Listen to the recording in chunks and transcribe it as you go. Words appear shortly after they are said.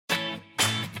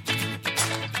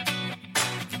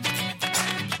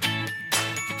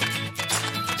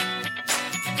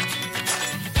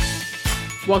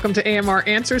Welcome to AMR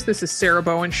Answers. This is Sarah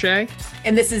Bowen Shea.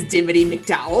 And this is Dimity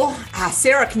McDowell.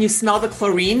 Sarah, can you smell the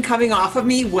chlorine coming off of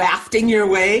me, wafting your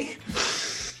way?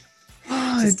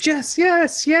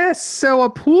 Yes. So a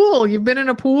pool. You've been in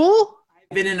a pool?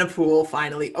 I've been in a pool,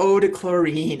 finally. Oh, to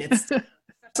chlorine. It's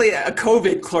actually a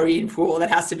COVID chlorine pool that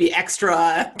has to be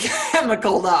extra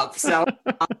chemicaled up. So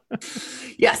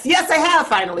yes, I have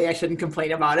finally. I shouldn't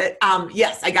complain about it.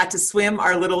 Yes, I got to swim.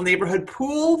 Our little neighborhood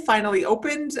pool finally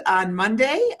opened on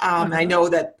Monday. I know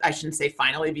that I shouldn't say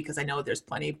finally because I know there's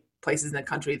plenty of places in the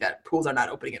country that pools are not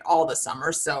opening at all this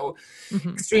summer. So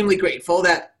extremely grateful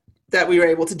that we were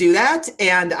able to do that,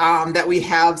 and that we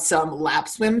have some lap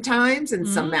swim times and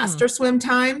some master swim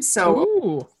times.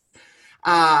 So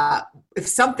if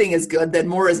something is good, then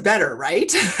more is better, right?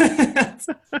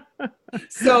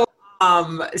 So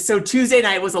Tuesday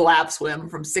night was a lap swim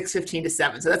from 6:15 to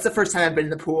 7. So that's the first time I've been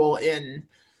in the pool in,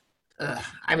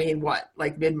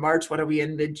 mid-March? What are we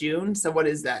in, mid-June? So what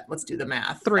is that? Let's do the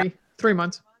math. 3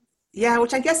 months. Yeah,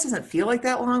 which I guess doesn't feel like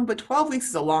that long, but 12 weeks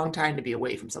is a long time to be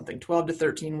away from something. 12 to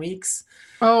 13 weeks.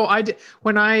 Oh, I did.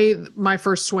 When my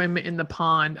first swim in the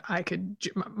pond,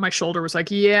 my shoulder was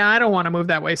like, yeah, I don't want to move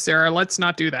that way, Sarah. Let's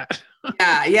not do that.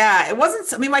 Yeah. It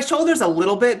wasn't, my shoulders a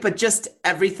little bit, but just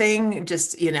everything,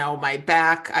 my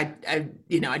back, I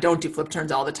don't do flip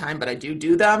turns all the time, but I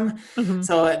do them.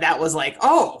 So that was like,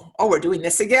 oh, we're doing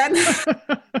this again.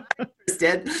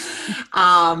 Did.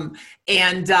 But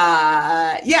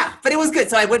it was good.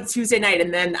 So I went Tuesday night,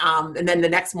 and then the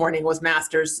next morning was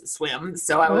Masters swim.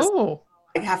 So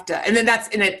I have to, and then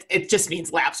it just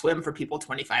means lap swim for people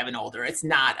 25 and older. It's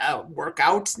not a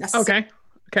workout necessarily.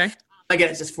 Okay. Again,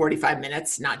 it's just 45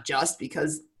 minutes, not just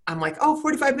because I'm like,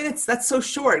 45 minutes, that's so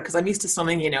short, because I'm used to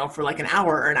swimming, for like an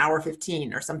hour or an hour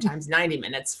 15 or sometimes 90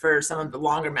 minutes for some of the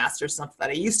longer Masters stuff that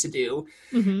I used to do.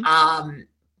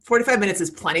 45 minutes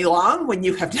is plenty long when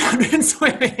you have not been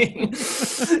swimming.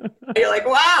 You're like,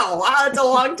 wow, it's a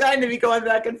long time to be going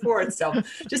back and forth. So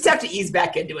just have to ease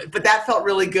back into it. But that felt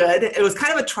really good. It was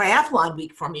kind of a triathlon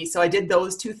week for me. So I did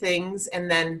those two things. And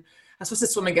then I was supposed to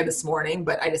swim again this morning,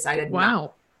 but I decided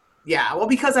not. Yeah, well,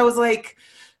 because I was like,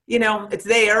 it's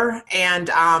there. And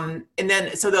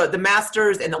then, so the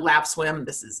Masters and the lap swim,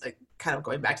 this is like kind of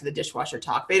going back to the dishwasher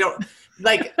talk. They don't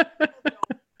like...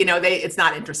 it's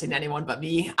not interesting to anyone but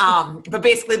me. But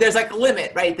basically there's like a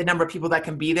limit, right? The number of people that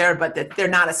can be there, but that they're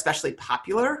not especially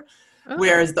popular.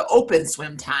 Whereas the open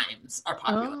swim times are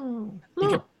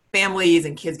popular. Families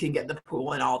and kids can get in the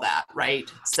pool and all that, right?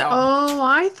 So. Oh,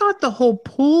 I thought the whole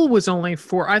pool was only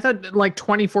I thought like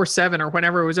 24/7 or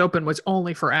whenever it was open was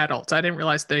only for adults. I didn't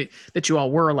realize that you all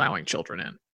were allowing children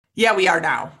in. Yeah, we are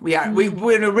now. We are. We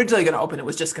were originally going to open. It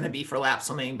was just going to be for lap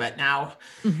swimming, but now,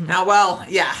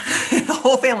 the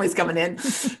whole family's coming in,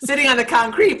 sitting on the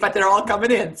concrete, but they're all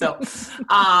coming in. So,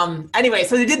 anyway,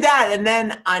 so they did that, and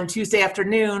then on Tuesday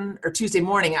afternoon or Tuesday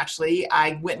morning, actually,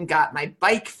 I went and got my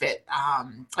bike fit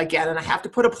again, and I have to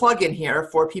put a plug in here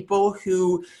for people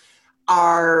who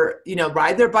are,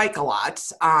 ride their bike a lot,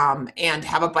 and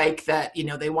have a bike that,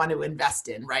 they want to invest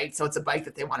in, right? So it's a bike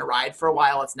that they want to ride for a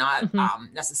while. It's not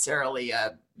necessarily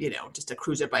a, just a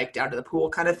cruiser bike down to the pool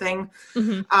kind of thing.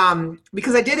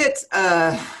 Because I did it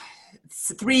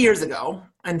 3 years ago.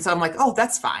 And so I'm like, oh,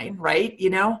 that's fine, right?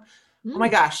 Oh my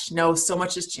gosh, no, so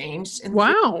much has changed.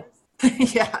 Wow.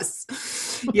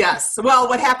 Yes. Well,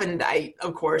 what happened,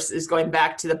 of course, is going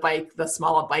back to the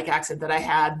small bike accident that I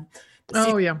had.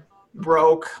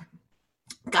 Broke,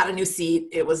 got a new seat.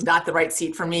 It was not the right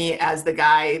seat for me as the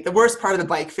guy. The worst part of the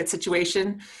bike fit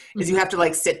situation is you have to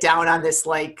like sit down on this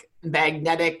like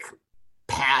magnetic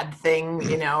pad thing,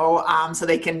 so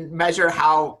they can measure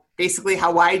how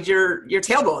wide your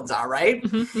tailbones are, right?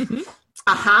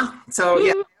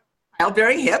 So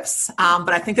childbearing hips, but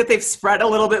I think that they've spread a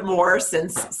little bit more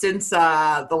since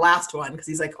the last one, because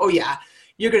he's like, oh yeah,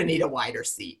 you're gonna need a wider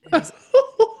seat.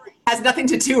 Has nothing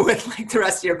to do with like the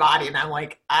rest of your body. And I'm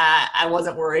like, I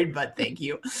wasn't worried, but thank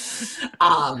you.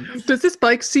 Does this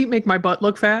bike seat make my butt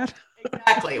look fat?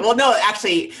 Exactly. Well, no,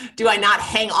 actually, do I not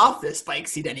hang off this bike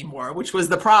seat anymore, which was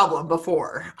the problem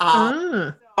before.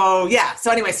 So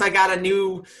anyway, so I got a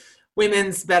new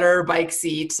women's better bike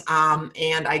seat.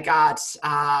 And I got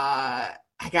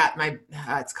my,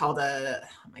 it's called oh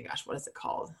my gosh, what is it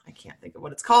called? I can't think of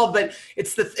what it's called, but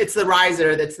it's the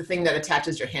riser. That's the thing that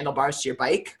attaches your handlebars to your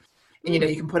bike. And,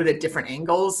 you can put it at different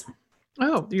angles.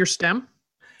 Oh, your stem?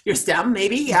 Your stem,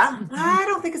 maybe. Yeah. I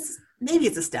don't think maybe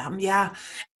it's a stem. Yeah.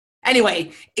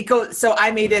 Anyway, it goes, so I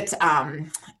made it,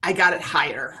 I got it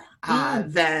higher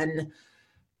than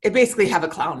it basically have a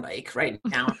clown bike right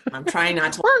now. I'm trying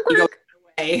not to go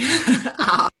away.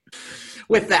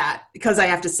 with that because I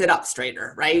have to sit up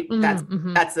straighter, right?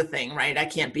 Mm-hmm. That's the thing, right? I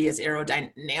can't be as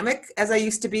aerodynamic as I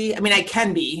used to be. I mean, I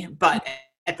can be, but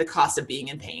at the cost of being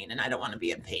in pain, and I don't want to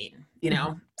be in pain, you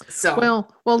know? So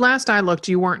well, last I looked,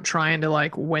 you weren't trying to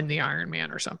like win the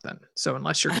Ironman or something. So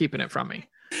unless you're keeping it from me.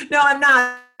 no, I'm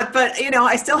not. But, you know,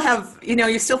 I still have, you know,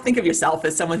 you still think of yourself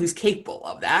as someone who's capable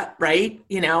of that, right?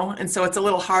 You know, and so it's a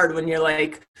little hard when you're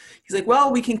like, he's like,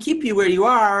 well, we can keep you where you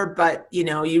are, but, you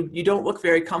know, you don't look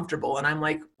very comfortable. And I'm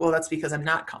like, well, that's because I'm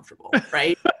not comfortable,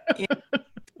 right? You know?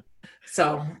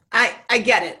 So I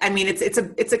get it. I mean,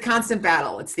 it's a constant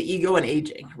battle. It's the ego and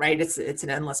aging, right? It's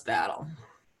an endless battle.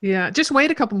 Yeah. Just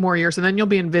wait a couple more years and then you'll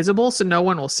be invisible. So no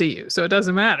one will see you. So it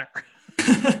doesn't matter.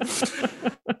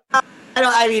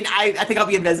 I think I'll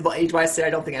be invisible age-wise. So I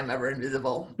don't think I'm ever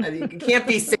invisible. I think you can't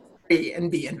be 6'3" and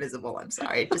be invisible. I'm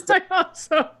sorry.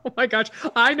 Oh my gosh.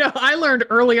 I know. I learned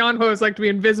early on what it was like to be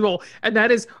invisible, and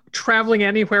that is traveling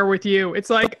anywhere with you. It's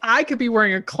like I could be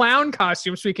wearing a clown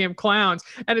costume, speaking of clowns,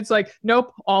 and it's like,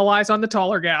 nope, all eyes on the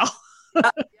taller gal. Yeah,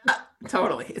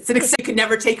 totally. It's an you could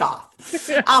never take off.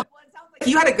 Yeah. It sounds like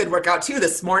you had a good workout too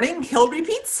this morning. Hill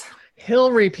repeats?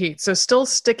 Hill repeats. So still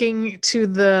sticking to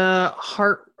the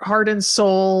heart and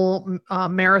soul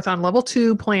marathon level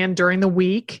 2 plan during the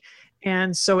week.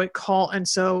 And so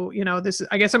you know,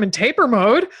 I guess I'm in taper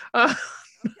mode. Oh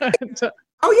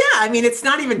yeah. I mean, it's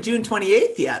not even June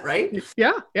 28th yet, right?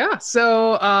 Yeah.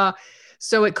 So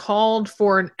it called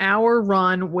for an hour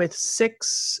run with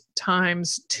 6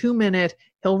 times 2-minute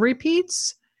hill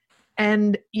repeats.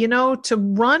 And, you know, to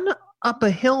run up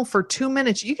a hill for 2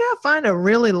 minutes, you got to find a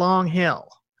really long hill.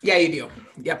 Yeah, you do.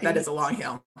 Yep. That is a long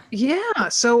hill. Yeah.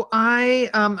 So I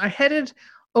headed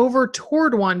over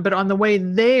toward one, but on the way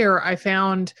there, I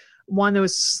found one that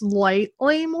was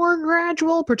slightly more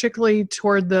gradual, particularly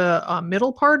toward the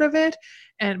middle part of it.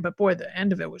 But boy, the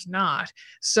end of it was not.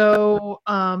 So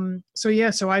I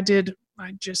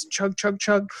just chug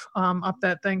up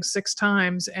that thing 6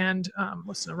 times and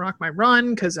listen to Rock My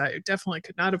Run, because I definitely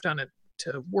could not have done it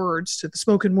to the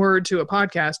spoken word to a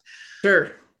podcast.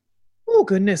 Sure. Oh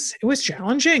goodness, it was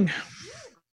challenging.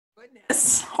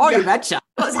 Goodness. Oh, you betcha.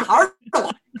 It was hard.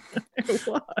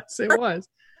 It was.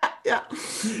 Yeah.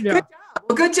 Good job.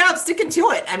 Well, good job sticking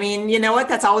to it. I mean, you know what?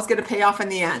 That's always going to pay off in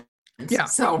the end. Yeah.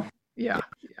 So. Yeah.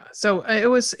 So it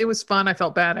was fun. I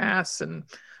felt badass, and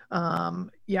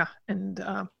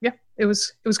it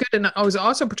was good. And I was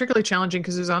also particularly challenging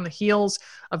because it was on the heels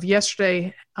of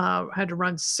yesterday. I had to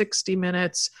run 60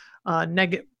 minutes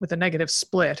with a negative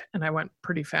split, and I went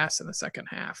pretty fast in the second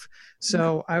half.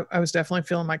 So I was definitely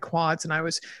feeling my quads, and I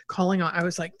was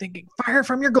like thinking, fire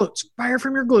from your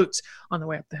glutes on the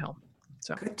way up the hill.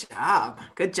 So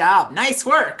good job. Nice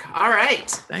work. All right.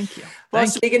 Thank you. Well,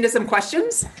 should we dig into some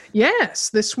questions? Yes.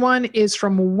 This one is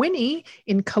from Winnie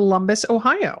in Columbus,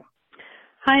 Ohio.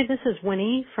 Hi, this is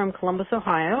Winnie from Columbus,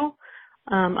 Ohio.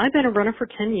 I've been a runner for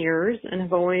 10 years and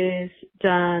have always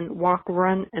done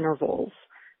walk-run intervals.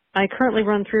 I currently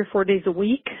run 3 or 4 days a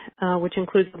week, which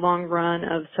includes a long run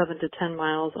of 7 to 10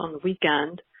 miles on the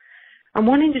weekend. I'm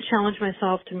wanting to challenge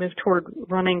myself to move toward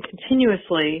running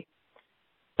continuously,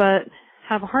 but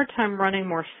have a hard time running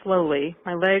more slowly.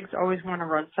 My legs always want to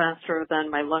run faster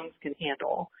than my lungs can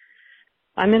handle.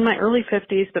 I'm in my early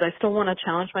 50s, but I still want to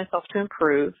challenge myself to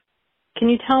improve. Can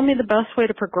you tell me the best way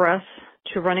to progress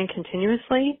to running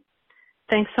continuously?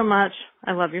 Thanks so much.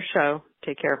 I love your show.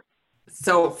 Take care.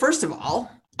 So first of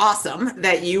all, awesome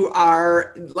that you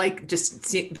are like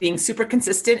just being super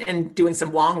consistent and doing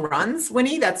some long runs,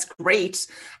 Winnie. That's great.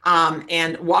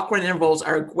 And walk run intervals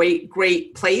are a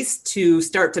great place to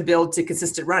start to build to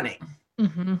consistent running.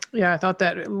 Mm-hmm. Yeah, I thought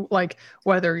that, like,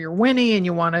 whether you're Winnie and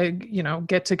you want to, you know,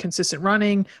 get to consistent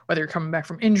running, whether you're coming back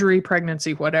from injury,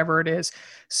 pregnancy, whatever it is.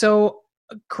 So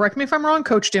correct me if I'm wrong,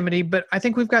 Coach Dimity, but I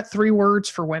think we've got 3 words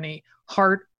for Winnie: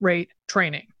 heart rate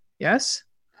training. Yes?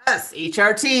 Yes,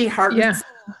 HRT, heart rate.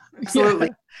 Absolutely.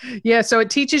 Yeah. So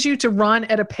it teaches you to run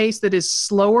at a pace that is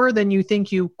slower than you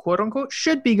think you, quote unquote,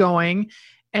 should be going.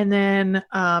 And then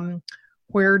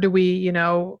where do we,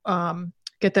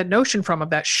 get that notion from, of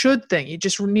that should thing? You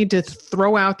just need to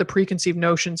throw out the preconceived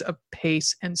notions of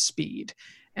pace and speed.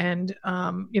 And,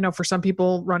 for some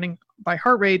people, running by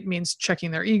heart rate means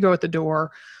checking their ego at the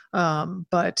door.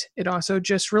 But it also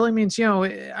just really means,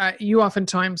 you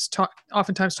oftentimes talk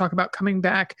about coming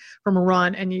back from a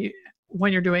run, and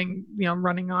when you're doing,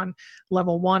 running on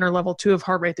level 1 or level 2 of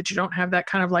heart rate, that you don't have that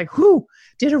kind of like, whoo,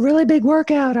 did a really big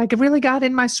workout. I really got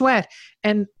in my sweat.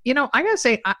 And, I gotta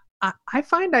say, I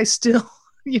find I still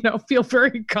feel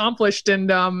very accomplished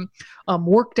and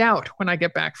worked out when I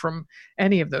get back from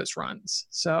any of those runs.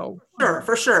 So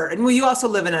for sure. And you also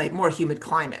live in a more humid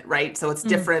climate, right? So it's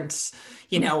different,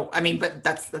 but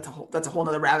that's a whole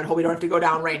nother rabbit hole we don't have to go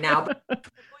down right now. But going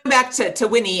back to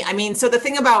Winnie, so the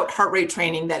thing about heart rate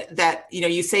training that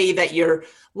you say that your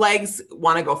legs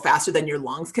want to go faster than your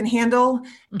lungs can handle,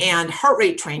 and heart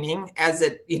rate training, as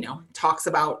it talks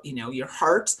about your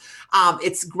heart,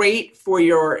 it's great for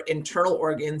your internal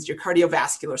organs, your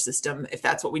cardiovascular system, if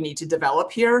that's what we need to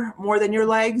develop here more than your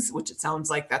legs, which it sounds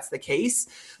like that's the case.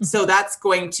 So that's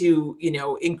going to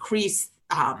increase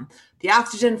the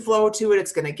oxygen flow to it.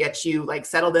 It's going to get you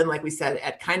settled in, like we said,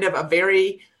 at kind of a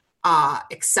very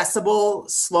accessible,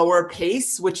 slower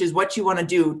pace, which is what you want to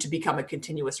do to become a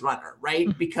continuous runner,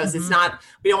 right? Because it's not,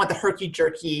 we don't want the herky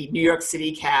jerky New York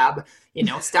City cab,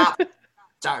 stop,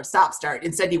 start.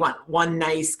 Instead, you want one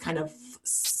nice kind of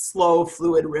slow,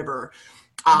 fluid river.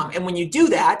 And when you do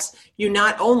that, you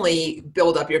not only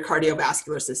build up your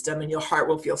cardiovascular system and your heart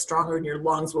will feel stronger and your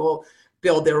lungs will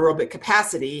build their aerobic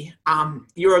capacity,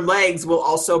 your legs will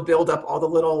also build up all the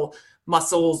little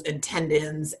muscles and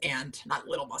tendons, and not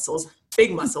little muscles,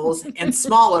 big muscles and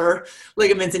smaller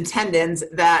ligaments and tendons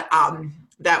that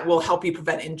will help you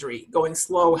prevent injury. Going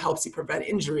slow helps you prevent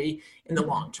injury in the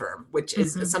long term, which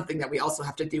is something that we also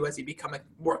have to do as you become a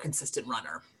more consistent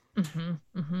runner.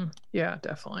 Yeah,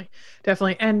 definitely.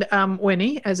 And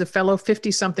Winnie, as a fellow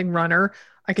 50-something runner,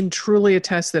 I can truly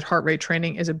attest that heart rate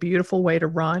training is a beautiful way to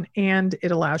run, and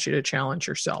it allows you to challenge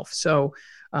yourself. So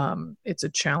it's a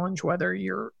challenge whether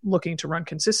you're looking to run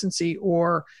consistency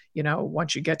or,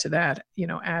 once you get to that,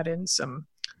 add in some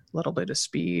little bit of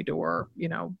speed or,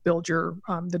 build your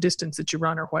the distance that you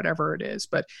run or whatever it is.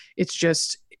 But it's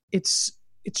just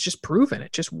proven.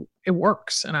 It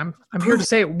works. And I'm here to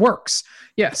say it works.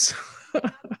 Yes.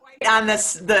 On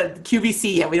the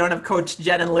QVC yet. We don't have Coach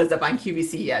Jen and Liz up on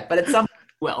QVC yet, but it's something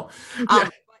we will.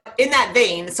 In that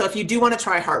vein, so if you do want to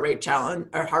try heart rate challenge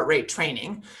or heart rate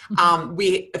training,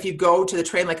 if you go to the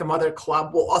Train Like a Mother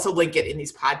Club, we'll also link it in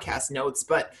these podcast notes,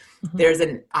 but there's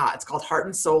it's called Heart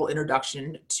and Soul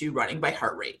Introduction to Running by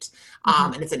Heart Rate.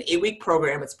 And it's an 8-week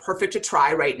program. It's perfect to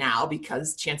try right now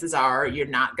because chances are you're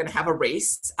not going to have a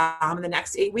race in the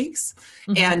next 8 weeks.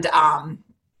 And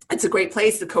it's a great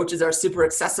place. The coaches are super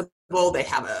accessible. They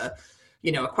have a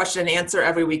question and answer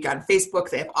every week on Facebook.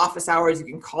 They have office hours. You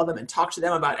can call them and talk to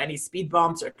them about any speed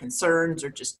bumps or concerns or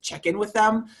just check in with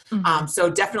them. So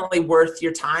definitely worth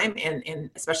your time, and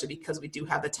especially because we do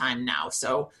have the time now.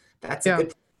 So that's a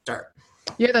good start.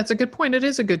 Yeah, that's a good point. It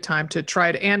is a good time to try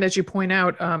it. And as you point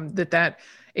out, that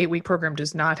 8-week program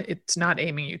it's not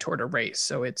aiming you toward a race.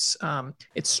 So it's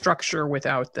structure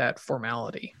without that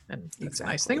formality. And that's a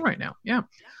nice thing right now. Yeah.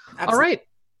 Absolutely. All right.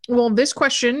 Well, this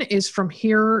question is from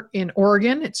here in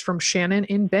Oregon. It's from Shannon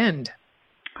in Bend.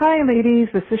 Hi, ladies.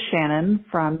 This is Shannon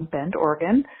from Bend,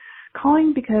 Oregon,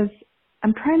 calling because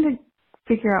I'm trying to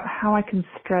figure out how I can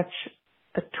stretch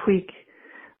a tweak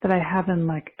that I have in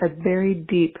a very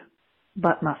deep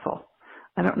butt muscle.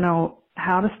 I don't know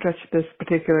how to stretch this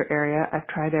particular area. I've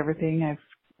tried everything. I've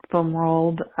foam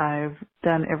rolled. I've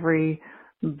done every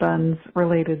buns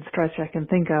related stretch I can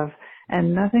think of,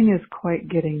 and nothing is quite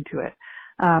getting to it.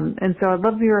 And so I'd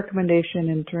love your recommendation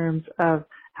in terms of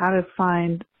how to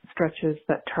find stretches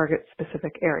that target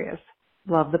specific areas.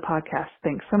 Love the podcast.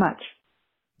 Thanks so much.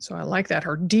 So I like that.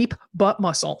 Her deep butt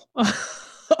muscle.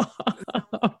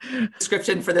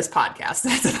 Description for this podcast.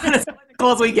 That's about as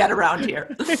cool as we get around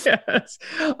here. Yes.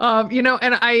 And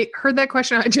I heard that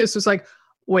question. I just was like,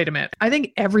 wait a minute. I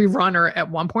think every runner at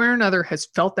one point or another has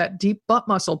felt that deep butt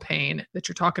muscle pain that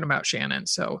you're talking about, Shannon.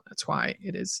 So that's why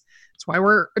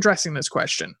we're addressing this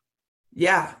question.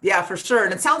 Yeah, for sure.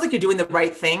 And it sounds like you're doing the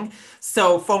right thing.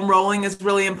 So foam rolling is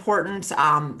really important.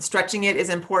 Stretching it is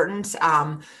important.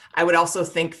 I would also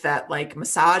think that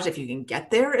massage, if you can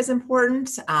get there, is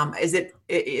important.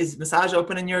 Is massage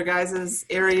open in your guys'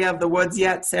 area of the woods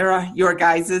yet, Sarah? Your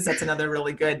guys'? That's another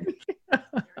really good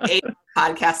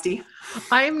podcasty.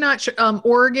 I'm not sure.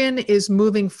 Oregon is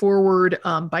moving forward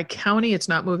by county. It's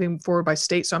not moving forward by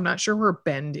state. So I'm not sure where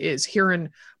Bend is. Here in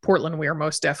Portland, we are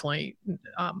most definitely,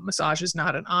 massage is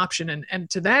not an option. And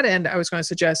to that end, I was going to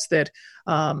suggest that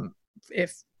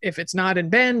if it's not in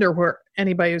Bend or where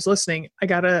anybody who's listening, I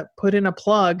got to put in a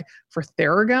plug for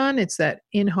Theragun. It's that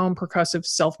in-home percussive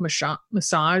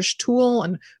self-massage tool.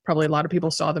 And probably a lot of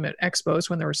people saw them at expos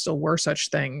when there still were such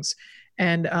things.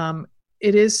 And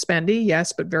it is spendy,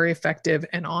 yes, but very effective.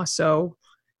 And also,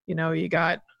 you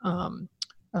got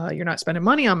you're not spending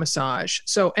money on massage.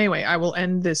 So anyway, I will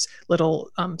end this little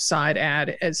side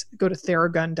ad as go to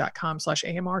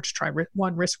theragun.com/AMR to try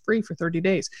one risk-free for 30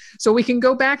 days. So we can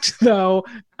go back to, though,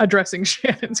 addressing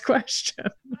Shannon's question.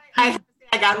 I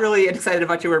got really excited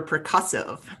about your word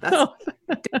percussive.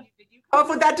 Did you come up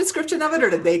with that description of it, or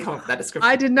did they come up with that description?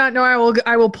 I did not know.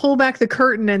 I will pull back the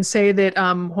curtain and say that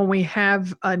when we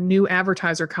have a new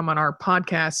advertiser come on our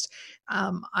podcast,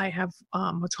 I have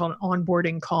what's called an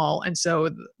onboarding call. And so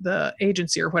the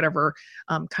agency or whatever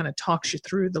kind of talks you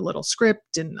through the little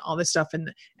script and all this stuff. And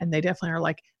they definitely are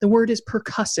like, the word is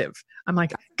percussive. I'm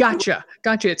like, gotcha.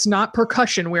 It's not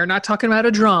percussion. We're not talking about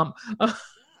a drum.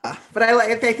 But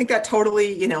I think that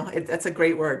totally, that's a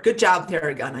great word. Good job,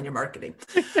 Theragun, on your marketing.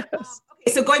 Yes.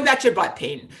 Okay, so going back to your butt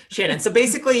pain, Shannon. So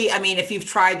basically, I mean, if you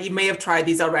may have tried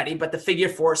these already, but the figure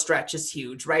 4 stretch is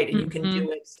huge, right? And you can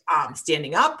do it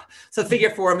standing up. So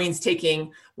figure 4 means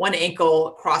taking one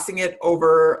ankle, crossing it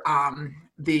over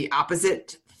the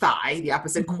opposite thigh, the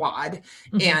opposite quad,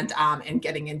 and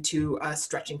getting into a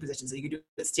stretching position. So you can do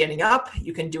it standing up,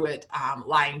 you can do it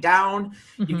lying down,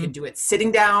 you can do it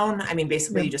sitting down. I mean,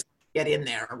 basically you just get in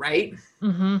there, right?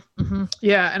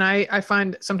 Yeah. And I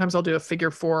find sometimes I'll do a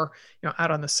figure 4, out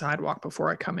on the sidewalk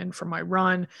before I come in from my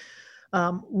run.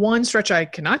 One stretch I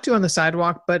cannot do on the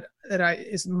sidewalk, but that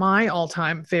is my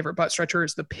all-time favorite butt stretcher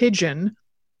is the pigeon.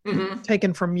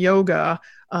 Taken from yoga.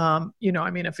 I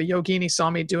mean, if a yogini saw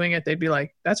me doing it, they'd be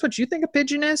like, that's what you think a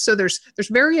pigeon is? So there's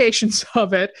variations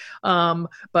of it.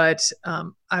 But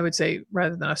I would say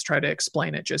rather than us try to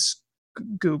explain it, just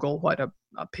Google what a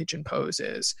pigeon pose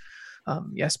is.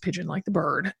 Yes, pigeon like the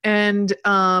bird. And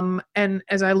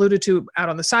as I alluded to out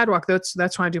on the sidewalk,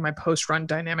 that's when I do my post-run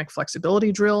dynamic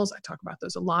flexibility drills. I talk about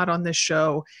those a lot on this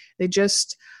show. They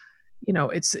just,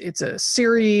 it's a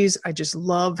series. I just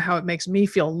love how it makes me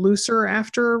feel looser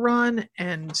after a run.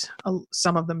 And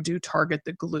some of them do target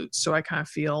the glutes. So I kind of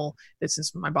feel that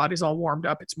since my body's all warmed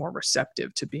up, it's more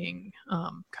receptive to being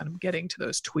kind of getting to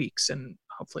those tweaks and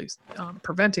hopefully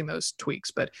preventing those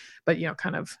tweaks, but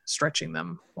kind of stretching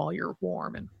them while you're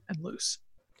warm and loose.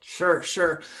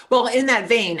 Sure. Well, in that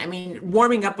vein, I mean,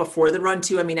 warming up before the run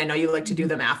too. I mean, I know you like to do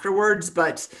them afterwards,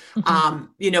 but,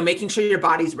 making sure your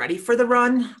body's ready for the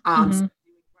run, so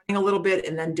a little bit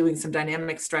and then doing some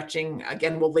dynamic stretching.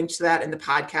 Again, we'll link to that in the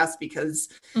podcast because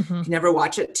you can never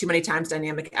watch it too many times,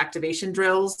 dynamic activation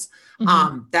drills.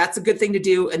 That's a good thing to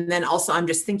do. And then also I'm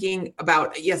just thinking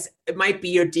about, yes, it might be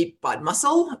your deep butt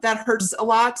muscle that hurts a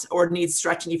lot or needs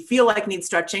stretching. You feel like needs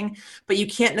stretching, but you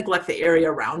can't neglect the area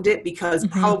around it because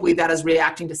probably that is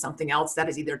reacting to something else that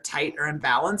is either tight or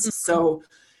imbalanced. So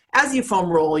as you foam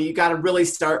roll, you got to really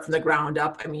start from the ground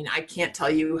up. I mean, I can't tell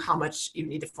you how much you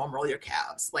need to foam roll your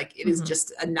calves. Like it is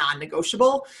just a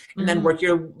non-negotiable. And then work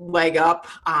your leg up,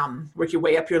 work your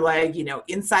way up your leg,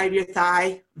 inside of your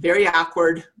thigh. Very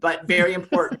awkward, but very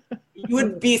important. You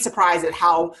would be surprised at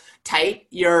how tight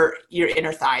your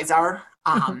inner thighs are.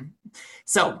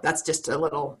 So that's just a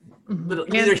little.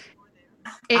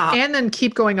 And then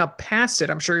keep going up past it.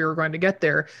 I'm sure you're going to get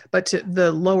there, but to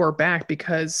the lower back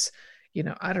because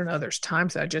I don't know, there's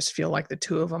times that I just feel like the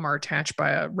two of them are attached by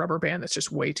a rubber band that's just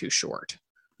way too short.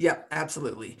 Yep,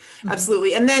 absolutely.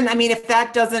 Absolutely. And then, I mean, if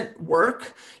that doesn't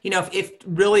work, if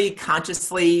really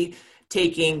consciously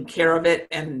taking care of it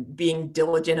and being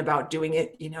diligent about doing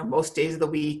it, most days of the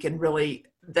week and really,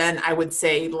 then I would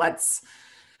say, let's,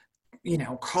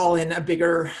 call in a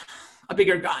bigger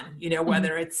gun,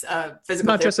 whether it's a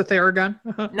physical. Not just a Theragun.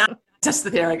 Not just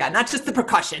the Theragun, not just the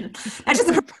percussion, not just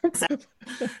the percussion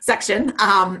section,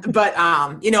 but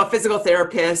a physical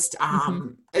therapist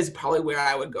is probably where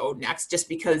I would go next, just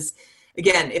because,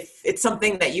 again, if it's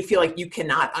something that you feel like you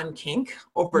cannot unkink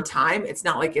over time, it's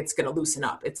not like it's going to loosen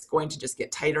up. It's going to just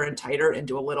get tighter and tighter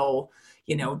into a little,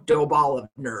 dough ball of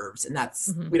nerves, and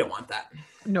that's we don't want that.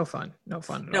 No fun. No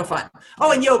fun.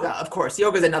 Oh, and yoga, of course.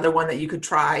 Yoga is another one that you could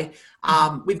try.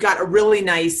 We've got a really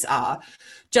nice,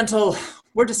 gentle.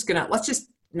 Let's just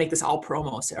make this all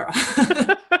promo, Sarah.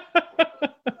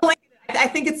 I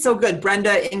think it's so good.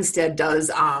 Brenda Ingstead does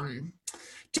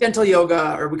gentle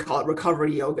yoga, or we call it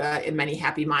recovery yoga, in Many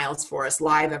Happy Miles for us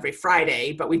live every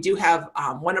Friday. But we do have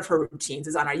one of her routines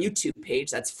is on our YouTube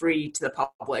page that's free to the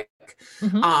public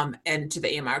and to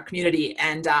the AMR community.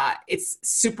 And it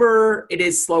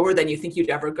is slower than you think you'd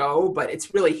ever go, but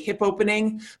it's really hip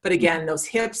opening. But again, those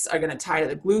hips are going to tie to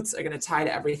the glutes, are going to tie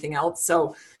to everything else.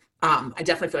 So I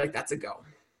definitely feel like that's a go.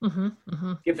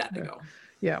 Give that a go.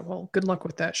 Yeah. Well, good luck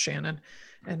with that, Shannon.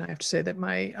 And I have to say that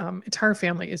my entire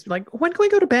family is like, when can we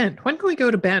go to Bend? When can we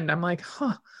go to Bend? I'm like,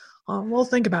 We'll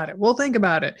think about it. We'll think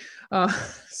about it.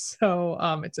 So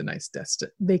it's a nice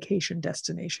vacation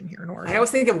destination here in Oregon. I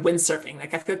always think of windsurfing.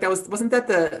 Like I feel like wasn't that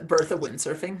the birth of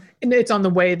windsurfing? And it's on the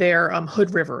way there.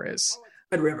 Hood River is.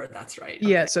 Hood River, that's right. Okay.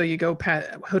 Yeah, so you go past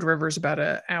Hood River is about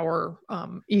an hour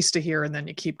east of here, and then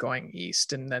you keep going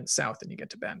east and then south, and you get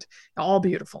to Bend. All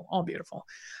beautiful, all beautiful.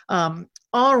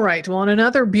 All right. Well, and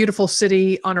another beautiful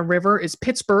city on a river is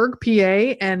Pittsburgh,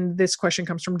 PA, and this question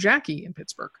comes from Jackie in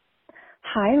Pittsburgh.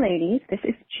 Hi, ladies. This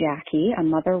is Jackie, a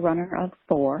mother runner of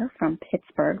 4 from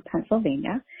Pittsburgh,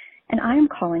 Pennsylvania, and I am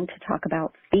calling to talk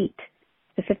about feet,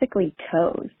 specifically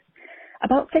toes.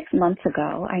 About 6 months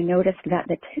ago, I noticed that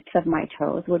the tips of my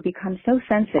toes would become so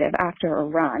sensitive after a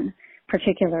run,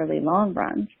 particularly long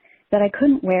runs, that I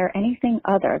couldn't wear anything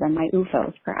other than my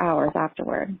OOFOS for hours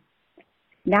afterward.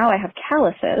 Now I have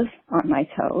calluses on my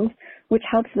toes, which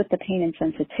helps with the pain and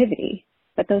sensitivity,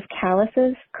 but those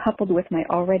calluses, coupled with my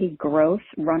already gross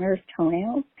runner's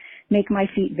toenails, make my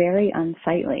feet very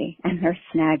unsightly, and they're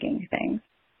snagging things.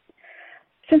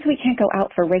 Since we can't go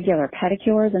out for regular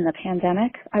pedicures in the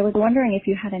pandemic, I was wondering if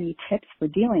you had any tips for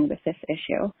dealing with this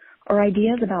issue or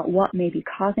ideas about what may be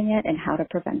causing it and how to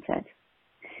prevent it.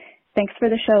 Thanks for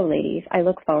the show, ladies. I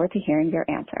look forward to hearing your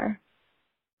answer.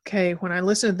 Okay, when I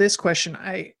listened to this question,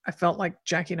 I felt like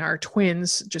Jackie and I are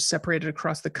twins, just separated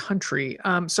across the country.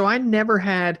 So I never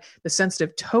had the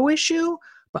sensitive toe issue,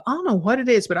 but I don't know what it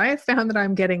is, but I have found that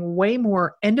I'm getting way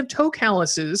more end of toe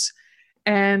calluses,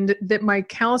 and that my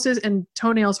calluses and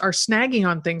toenails are snagging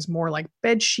on things more like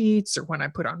bed sheets or when I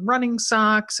put on running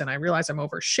socks, and I realize I'm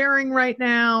oversharing right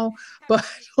now, but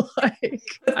like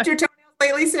your toenails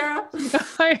lately, Sarah?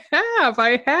 I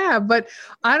have, but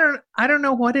I don't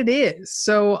know what it is.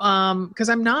 So because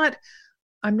I'm not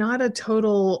a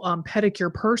total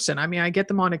pedicure person. I mean, I get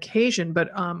them on occasion, but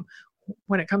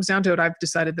when it comes down to it, I've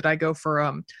decided that I go for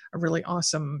a really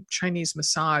awesome Chinese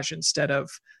massage instead of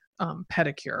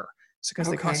pedicure. So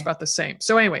because they cost about the same.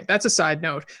 So anyway, that's a side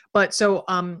note. But so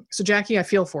Jackie, I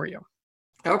feel for you.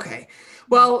 Okay.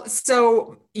 Well,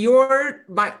 so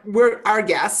we're our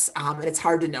guests, and it's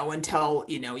hard to know until,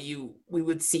 we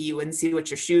would see you and see what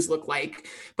your shoes look like,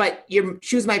 but your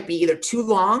shoes might be either too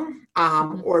long,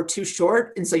 or too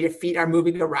short. And so your feet are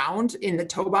moving around in the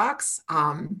toe box.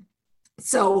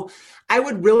 So I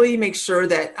would really make sure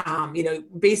that,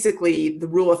 basically the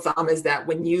rule of thumb is that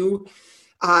when you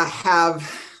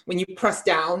press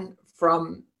down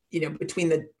from, between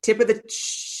the tip of the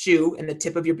shoe and the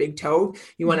tip of your big toe,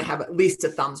 you want to have at least a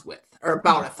thumb's width, or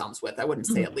about a thumb's width. I wouldn't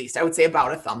say at least, I would say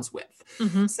about a thumb's width.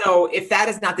 Mm-hmm. So if that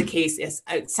is not the case,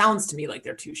 it sounds to me like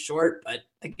they're too short, but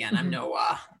again, I'm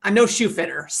no shoe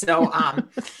fitter. So,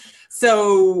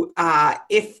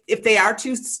 if they are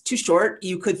too short,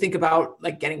 you could think about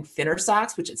like getting thinner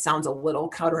socks, which it sounds a little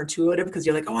counterintuitive because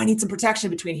you're like, oh, I need some protection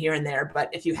between here and there. But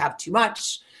if you have too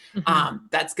much,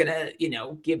 that's gonna,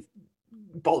 give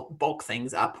bulk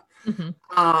things up.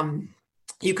 Mm-hmm.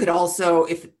 You could also,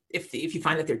 if you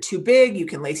find that they're too big, you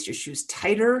can lace your shoes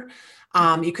tighter.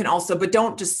 You can also, but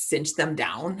don't just cinch them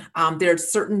down. There are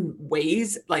certain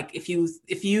ways, like if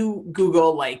you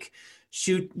Google like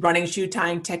running shoe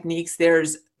tying techniques,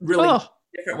 there's really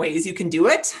different ways you can do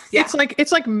it. Yeah.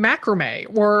 It's like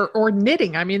macrame or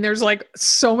knitting. I mean, there's like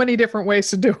so many different ways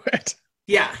to do it.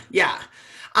 Yeah. Yeah.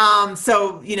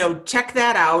 So, check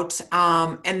that out.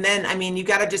 And then, I mean, you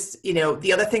got to just,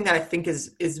 the other thing that I think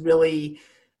is really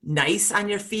nice on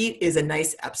your feet is a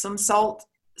nice Epsom salt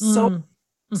soap. Mm-hmm.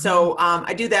 So,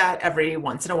 I do that every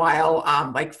once in a while.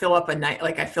 Like fill up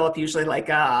I fill up usually like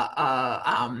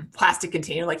a plastic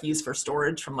container, like used for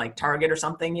storage from like Target or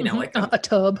something, like a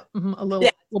tub, a little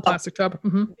plastic tub.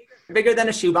 Mm-hmm. Bigger than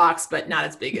a shoebox, but not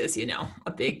as big as,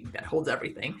 a big that holds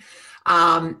everything.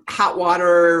 Hot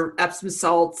water, Epsom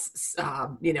salts,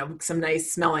 some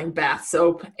nice smelling bath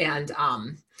soap, and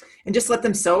just let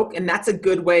them soak. And that's a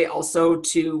good way also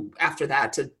to, after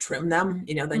that, to trim them,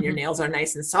 then your nails are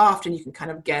nice and soft and you can kind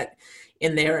of get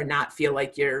in there and not feel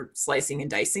like you're slicing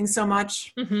and dicing so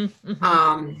much.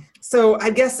 So I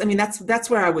guess, that's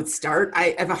where I would start.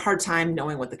 I have a hard time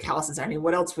knowing what the calluses are. I mean,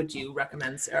 what else would you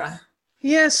recommend, Sarah?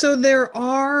 Yeah. So there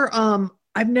are,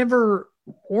 I've never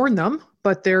worn them,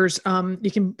 but there's,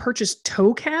 you can purchase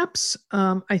toe caps.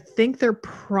 I think they're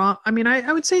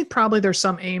I would say probably there's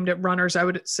some aimed at runners. I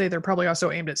would say they're probably also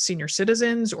aimed at senior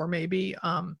citizens or maybe,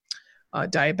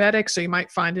 diabetics. So you might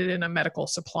find it in a medical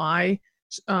supply,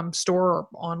 store or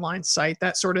online site,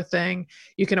 that sort of thing.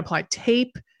 You can apply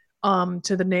tape,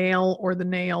 to the nail or the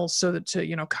nails so that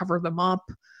to, cover them up.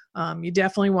 You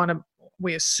definitely want to,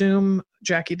 we assume,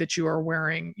 Jackie, that you are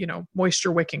wearing,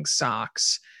 moisture wicking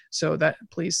socks. So that,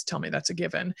 please tell me that's a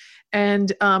given.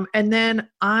 And then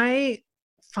I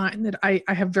find that I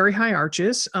have very high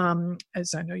arches,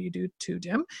 as I know you do too,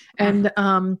 Dim, and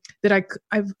that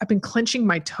I've been clenching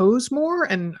my toes more,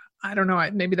 and I don't know,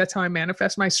 maybe that's how I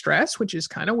manifest my stress, which is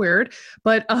kind of weird.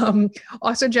 But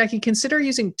also, Jackie, consider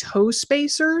using toe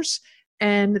spacers.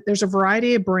 And there's a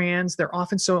variety of brands. They're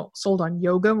often sold on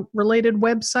yoga-related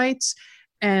websites.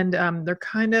 And they're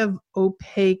kind of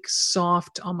opaque,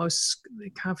 soft, almost, they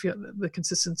kind of feel the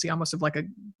consistency almost of like a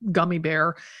gummy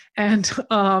bear. And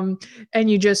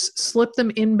you just slip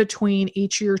them in between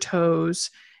each of your toes,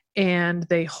 and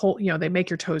they hold, they make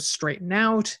your toes straighten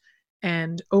out.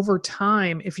 And over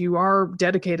time, if you are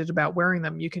dedicated about wearing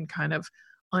them, you can kind of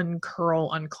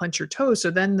unclench your toes.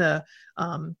 So then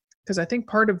because I think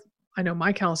I know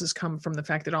my calluses come from the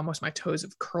fact that almost my toes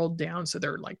have curled down, so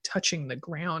they're like touching the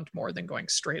ground more than going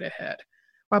straight ahead.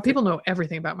 Wow, people know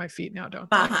everything about my feet now, don't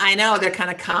they? I know, they're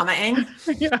kind of commenting.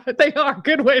 Yeah, they are.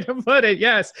 Good way to put it.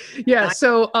 Yes. Yeah.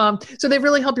 So they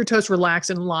really help your toes relax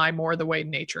and lie more the way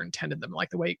nature intended them, like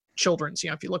the way children's,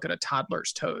 if you look at a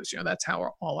toddler's toes, that's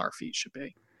how all our feet should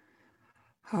be.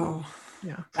 Oh,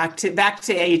 yeah. Back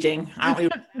to aging.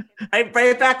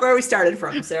 Right back where we started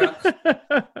from, Sarah.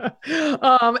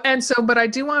 But I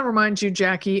do want to remind you,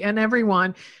 Jackie, and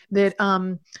everyone that,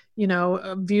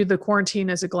 view the quarantine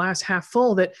as a glass half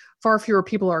full, that far fewer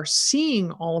people are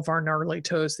seeing all of our gnarly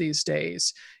toes these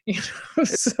days.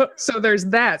 So there's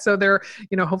that. So there,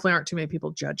 hopefully aren't too many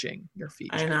people judging your feet.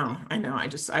 I know.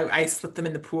 I slipped them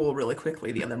in the pool really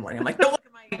quickly the other morning. I'm like, don't look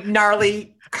at my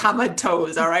gnarly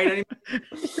toes. All right.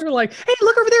 You're like, hey,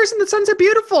 look over there. The suns are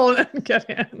beautiful. Get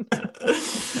in.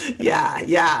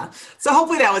 Yeah. So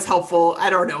hopefully that was helpful. I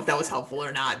don't know if that was helpful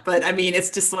or not, but I mean, it's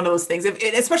just one of those things,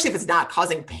 especially if it's not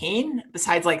causing pain,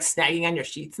 besides like snagging on your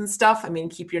sheets and stuff. I mean,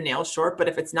 keep your nails short, but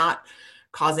if it's not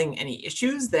causing any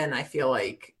issues, then I feel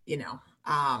like,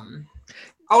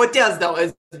 it does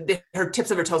though. Her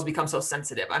tips of her toes become so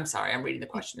sensitive. I'm sorry, I'm reading the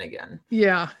question again.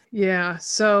 Yeah.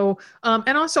 So,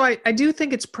 and also I do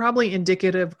think it's probably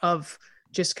indicative of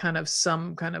just kind of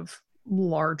some kind of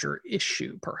larger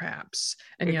issue perhaps.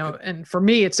 And, and for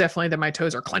me, it's definitely that my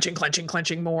toes are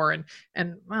clenching more. And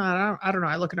I don't know.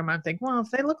 I look at them and I think, well,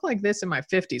 if they look like this in my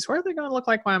 50s, what are they going to look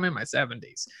like when I'm in my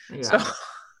 70s? Yeah. So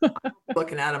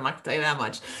looking at them, I can tell you that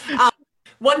much.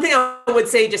 One thing I would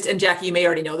say, and Jackie, you may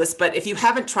already know this, but if you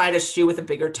haven't tried a shoe with a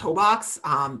bigger toe box,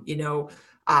 Hoka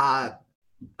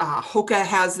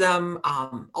has them,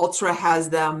 Ultra has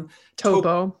them,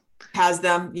 Topo has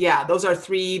them. Yeah, those are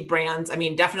 3 brands. I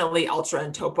mean, definitely Ultra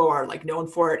and Topo are like known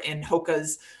for it, and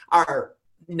Hoka's are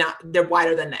not, they're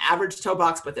wider than the average toe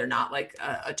box, but they're not like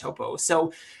a Topo.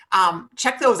 So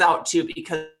check those out too,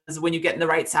 because when you get in the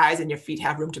right size and your feet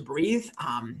have room to breathe,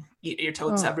 your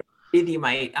toes have room to breathe, you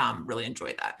might really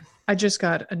enjoy that. I just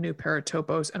got a new pair of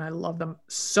Topos and I love them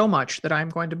so much that I'm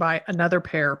going to buy another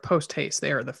pair post haste.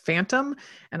 They are the Phantom,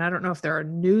 and I don't know if they're a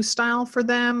new style for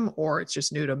them or it's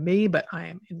just new to me, but I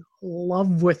am in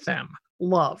love with them.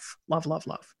 Love.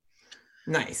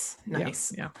 Nice.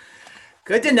 Yeah.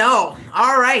 Good to know.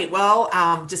 All right. Well,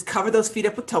 just cover those feet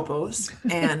up with Topos,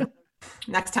 and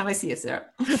next time I see you, Sarah.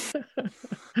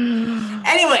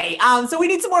 Anyway, so we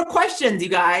need some more questions, you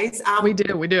guys. We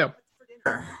do.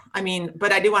 I mean,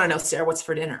 but I do want to know, Sarah, what's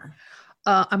for dinner?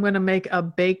 I'm going to make a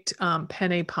baked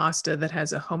penne pasta that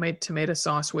has a homemade tomato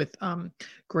sauce with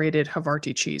grated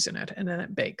Havarti cheese in it, and then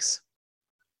it bakes.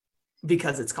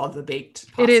 Because it's called the baked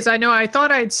pasta. It is. I know. I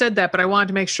thought I had said that, but I wanted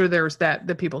to make sure there was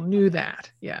that people knew that.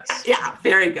 Yes. Yeah.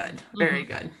 Very good. Very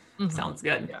good. Mm-hmm. Sounds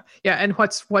good. Yeah. And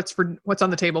what's on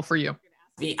the table for you?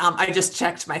 I just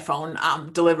checked my phone.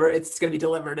 It's going to be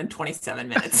delivered in 27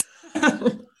 minutes.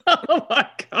 Oh my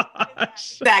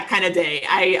gosh. That kind of day.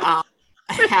 I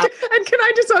have. And can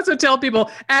I just also tell people,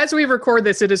 as we record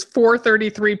this, it is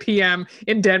 4:33 p.m.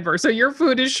 in Denver. So your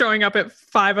food is showing up at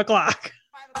 5 o'clock. 5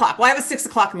 o'clock. Well, I have a 6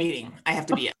 o'clock meeting. I have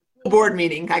to be at a board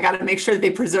meeting. I got to make sure that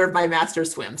they preserve my master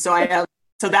swim. So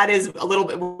that is a little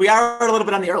bit, we are a little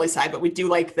bit on the early side, but we do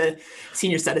like the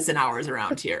senior citizen hours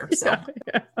around here. So,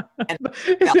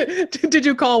 yeah. Did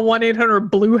you call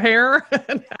 1-800-BLUE hair?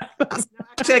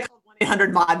 Actually, I called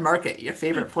 1-800 Mod Market, your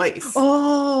favorite place.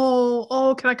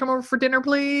 Oh, can I come over for dinner,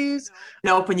 please?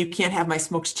 Nope, and you can't have my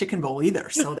smoked chicken bowl either.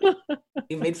 So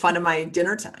you made fun of my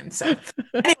dinner time. So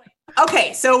anyway.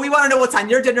 Okay, so we want to know what's on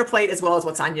your dinner plate as well as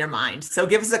what's on your mind. So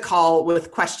give us a call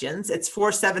with questions. It's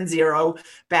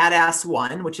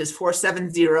 470-BADASS1, which is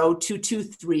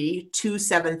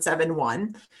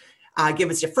 470-223-2771. Give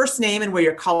us your first name and where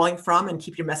you're calling from, and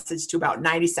keep your message to about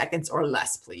 90 seconds or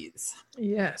less, please.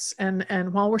 Yes.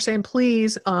 And while we're saying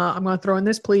please, I'm going to throw in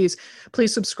this, please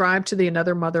subscribe to the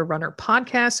Another Mother Runner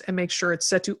podcast and make sure it's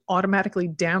set to automatically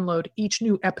download each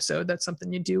new episode. That's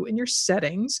something you do in your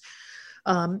settings.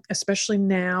 Especially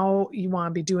now, you want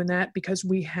to be doing that because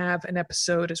we have an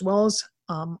episode as well as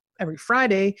every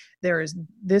Friday. There is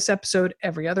this episode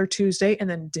every other Tuesday, and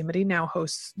then Dimity now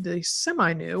hosts the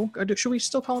semi-new. Should we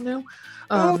still call it new?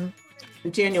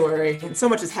 In January, and so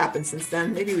much has happened since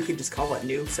then. Maybe we could just call it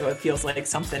new, so it feels like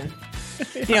something,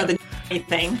 the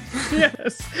thing.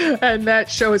 Yes, and that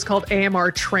show is called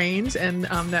AMR Trains, and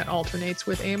that alternates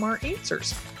with AMR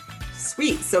Answers.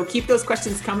 Sweet. So keep those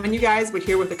questions coming, you guys. We're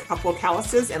here with a couple of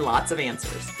calluses and lots of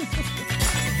answers.